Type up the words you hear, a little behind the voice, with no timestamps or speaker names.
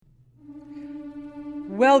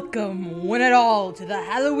Welcome, one and all, to the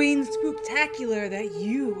Halloween Spooktacular that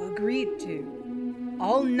you agreed to.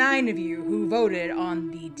 All 9 of you who voted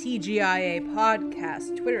on the TGIA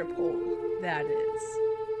podcast Twitter poll, that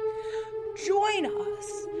is. Join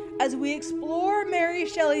us as we explore Mary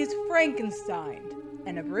Shelley's Frankenstein,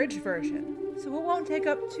 an abridged version, so it won't take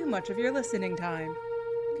up too much of your listening time.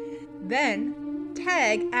 Then,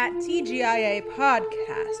 tag at TGIA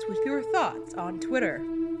podcast with your thoughts on Twitter.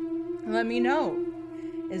 Let me know.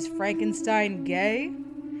 Is Frankenstein gay?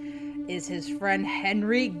 Is his friend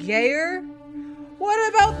Henry gayer? What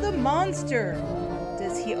about the monster?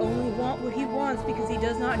 Does he only want what he wants because he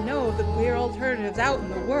does not know of the queer alternatives out in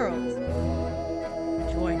the world?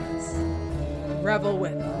 Join us. Revel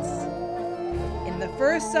with us. In the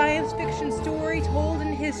first science fiction story told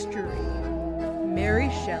in history, Mary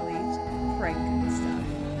Shelley's Frankenstein.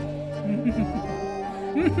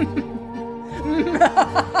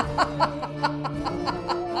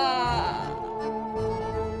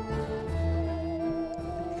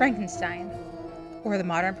 Frankenstein, or The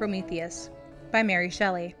Modern Prometheus, by Mary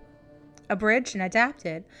Shelley. Abridged and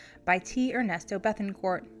adapted by T. Ernesto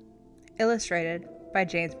Bethencourt. Illustrated by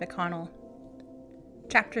James McConnell.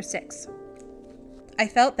 Chapter 6. I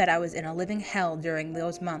felt that I was in a living hell during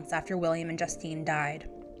those months after William and Justine died.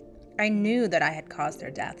 I knew that I had caused their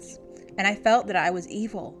deaths, and I felt that I was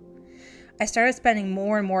evil. I started spending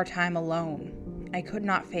more and more time alone. I could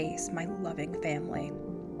not face my loving family.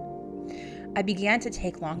 I began to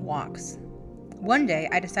take long walks. One day,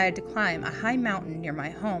 I decided to climb a high mountain near my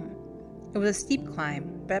home. It was a steep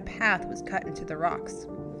climb, but a path was cut into the rocks.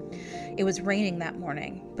 It was raining that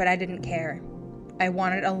morning, but I didn't care. I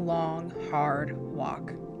wanted a long, hard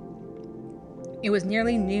walk. It was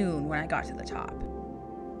nearly noon when I got to the top.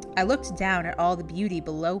 I looked down at all the beauty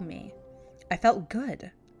below me. I felt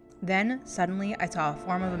good. Then, suddenly, I saw a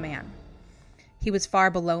form of a man. He was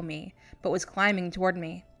far below me, but was climbing toward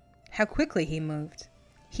me. How quickly he moved.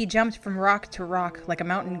 He jumped from rock to rock like a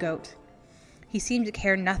mountain goat. He seemed to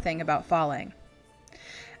care nothing about falling.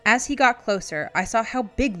 As he got closer, I saw how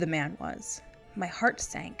big the man was. My heart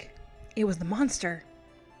sank. It was the monster.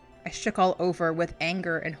 I shook all over with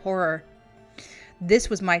anger and horror. This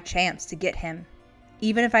was my chance to get him.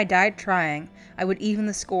 Even if I died trying, I would even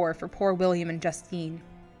the score for poor William and Justine.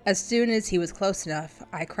 As soon as he was close enough,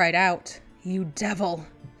 I cried out, "You devil!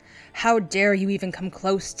 How dare you even come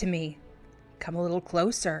close to me? Come a little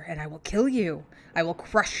closer, and I will kill you. I will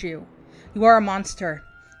crush you. You are a monster.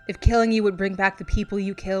 If killing you would bring back the people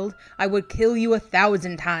you killed, I would kill you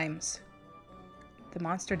 1,000 times. The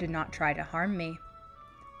monster did not try to harm me.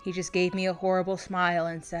 He just gave me a horrible smile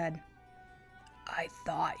and said, "I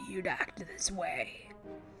thought you'd act this way.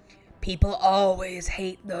 People always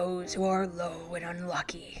hate those who are low and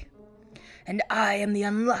unlucky. And I am the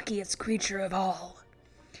unluckiest creature of all.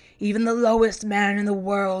 Even the lowest man in the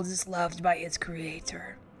world is loved by his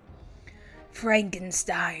creator.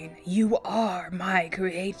 Frankenstein, you are my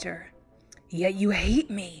creator. Yet you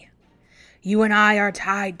hate me. You and I are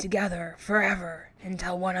tied together forever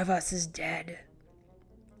until one of us is dead."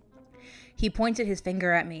 He pointed his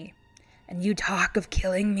finger at me. "And you talk of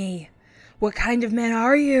killing me. What kind of man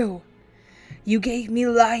are you? You gave me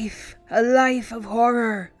life, a life of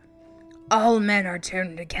horror. All men are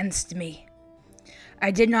turned against me. I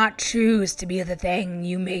did not choose to be the thing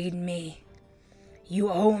you made me. You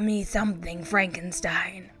owe me something,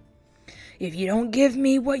 Frankenstein. If you don't give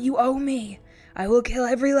me what you owe me, I will kill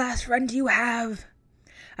every last friend you have.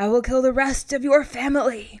 I will kill the rest of your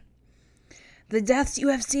family. The deaths you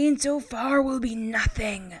have seen so far will be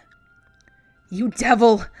nothing." "You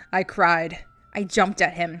devil!" I cried. I jumped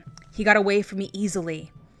at him. He got away from me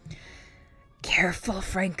easily. "Careful,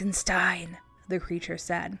 Frankenstein," the creature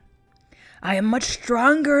said. "I am much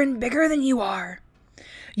stronger and bigger than you are.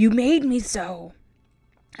 You made me so.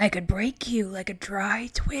 I could break you like a dry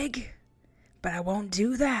twig, but I won't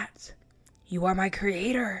do that. You are my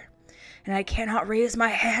creator, and I cannot raise my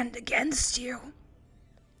hand against you.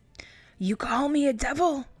 You call me a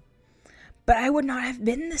devil, but I would not have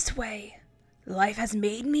been this way. Life has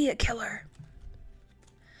made me a killer.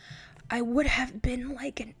 I would have been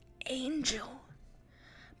like an angel,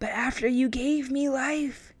 but after you gave me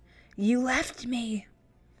life, you left me.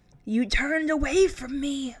 You turned away from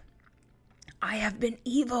me. I have been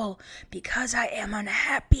evil because I am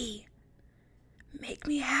unhappy. Make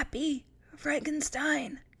me happy,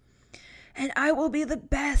 Frankenstein, and I will be the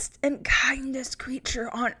best and kindest creature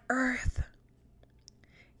on earth."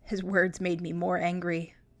 His words made me more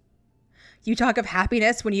angry. "You talk of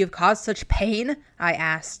happiness when you have caused such pain?" I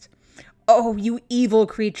asked. "Oh, you evil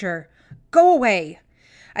creature! Go away!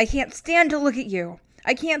 I can't stand to look at you.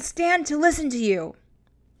 I can't stand to listen to you."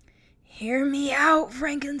 "Hear me out,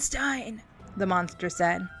 Frankenstein," the monster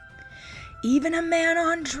said. "Even a man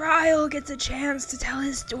on trial gets a chance to tell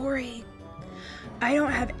his story. I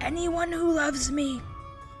don't have anyone who loves me.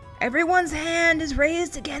 Everyone's hand is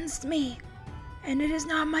raised against me, and it is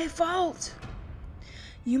not my fault.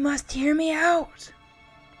 You must hear me out."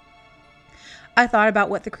 I thought about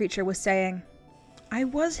what the creature was saying. I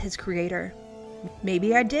was his creator.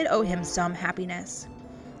 Maybe I did owe him some happiness.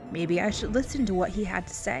 Maybe I should listen to what he had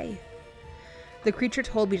to say. The creature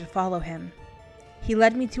told me to follow him. He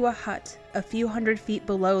led me to a hut a few hundred feet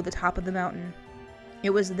below the top of the mountain. It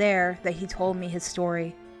was there that he told me his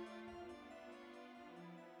story.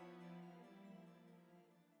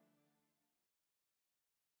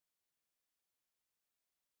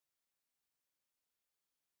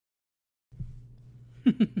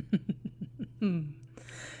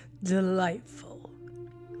 Delightful.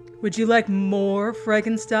 Would you like more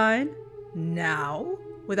Frankenstein? Now,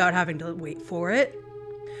 without having to wait for it?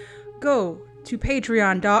 Go to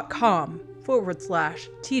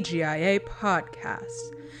patreon.com/TGIA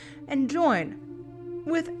podcast and join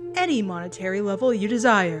with any monetary level you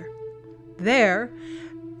desire. There,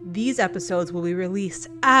 these episodes will be released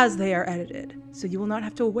as they are edited, so you will not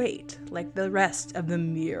have to wait like the rest of the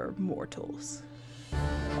mere mortals.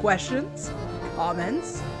 Questions?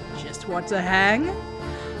 Comments? Just want to hang?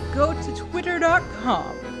 Go to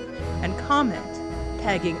twitter.com and comment,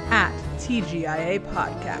 tagging @TGIA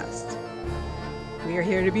podcast. We are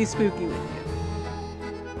here to be spooky with you.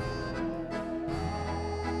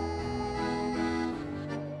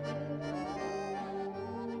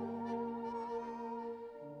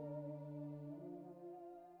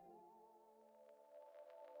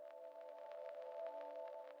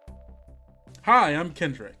 Hi, I'm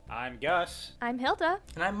Kendrick, I'm Gus, I'm Hilda.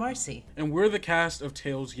 And I'm Marcy. and we're the cast of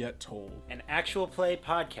Tales Yet Told. an actual play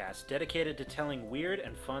podcast dedicated to telling weird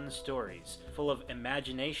and fun stories, full of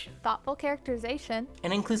imagination. Thoughtful characterization.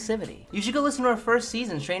 And inclusivity. You should go listen to our first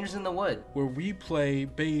season, Strangers in the Wood. Where we play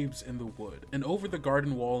Babes in the Wood, an Over the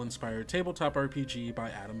Garden Wall inspired tabletop RPG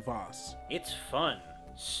by Adam Voss. It's fun,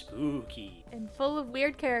 spooky, And full of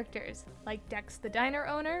weird characters, like Dex the diner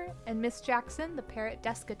owner and Miss Jackson the parrot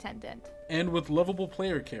desk attendant. And with lovable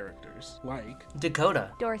player characters like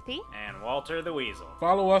Dakota. Dorothy. and Walter the Weasel.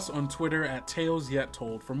 Follow us on Twitter @Tales Yet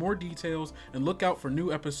Told for more details and look out for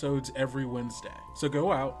new episodes every Wednesday. So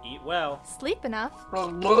go out Eat well. Sleep enough.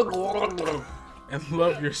 and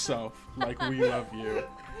love yourself like we love you.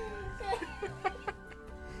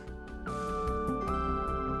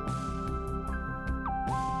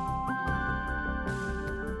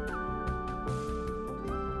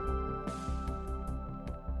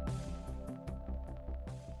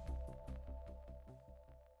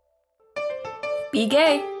 Be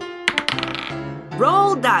gay.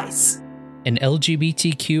 Roll dice. An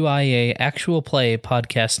LGBTQIA actual play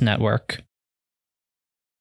podcast network.